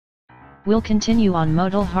We'll continue on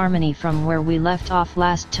modal harmony from where we left off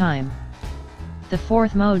last time. The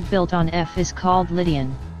fourth mode built on F is called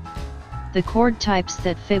Lydian. The chord types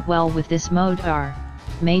that fit well with this mode are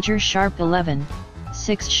major sharp 11,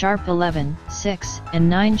 6 sharp 11, 6 and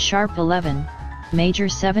 9 sharp 11, major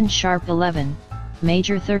 7 sharp 11,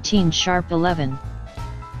 major 13 sharp 11.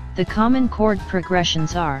 The common chord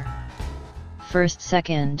progressions are first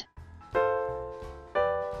second,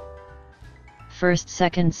 first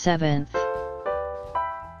second seventh,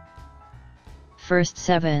 first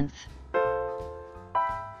seventh,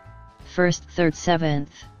 first third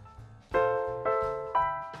seventh.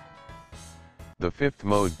 The fifth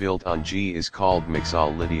mode built on G is called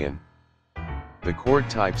Mixol Lydian. The chord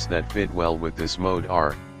types that fit well with this mode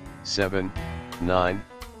are 7, 9,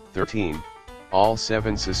 13, all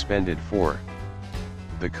 7 suspended 4.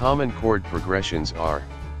 The common chord progressions are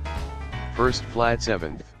first flat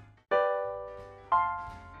 7th,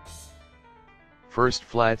 first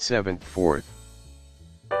flat 7th 4th,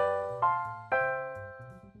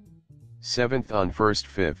 7th on first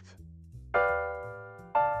 5th,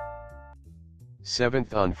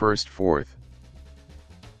 7th on first 4th,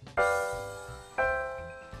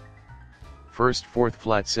 first 4th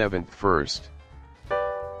flat 7th 1st,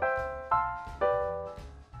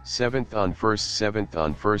 7th on first 7th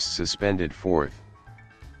on first suspended 4th,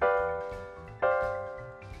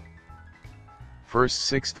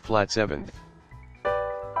 first 6th flat 7th.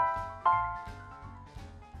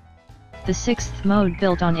 The sixth mode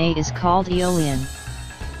built on A is called Aeolian.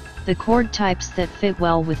 The chord types that fit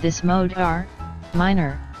well with this mode are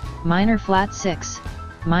minor, minor flat 6,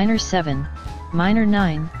 minor 7, minor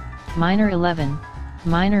 9, minor 11,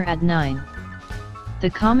 minor add 9. The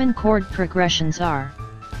common chord progressions are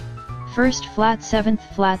first flat 7th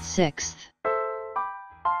flat 6th,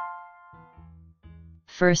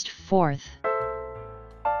 first 4th,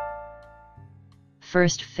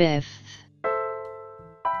 first 5th,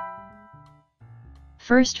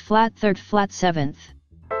 first flat 3rd flat 7th,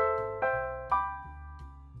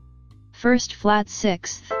 first flat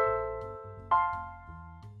 6th.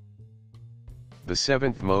 The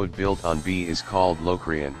seventh mode built on B is called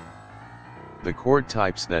Locrian. The chord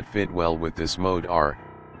types that fit well with this mode are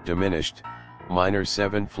diminished, minor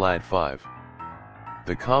 7 flat 5.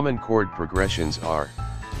 The common chord progressions are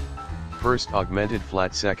first augmented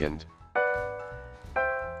flat 2nd,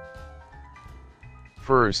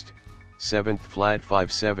 first 7th flat 5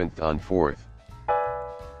 7th on 4th,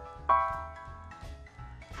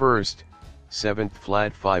 first 7th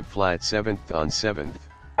flat 5 flat 7th on 7th.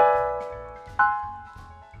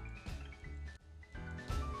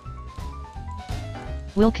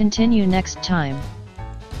 We'll continue next time.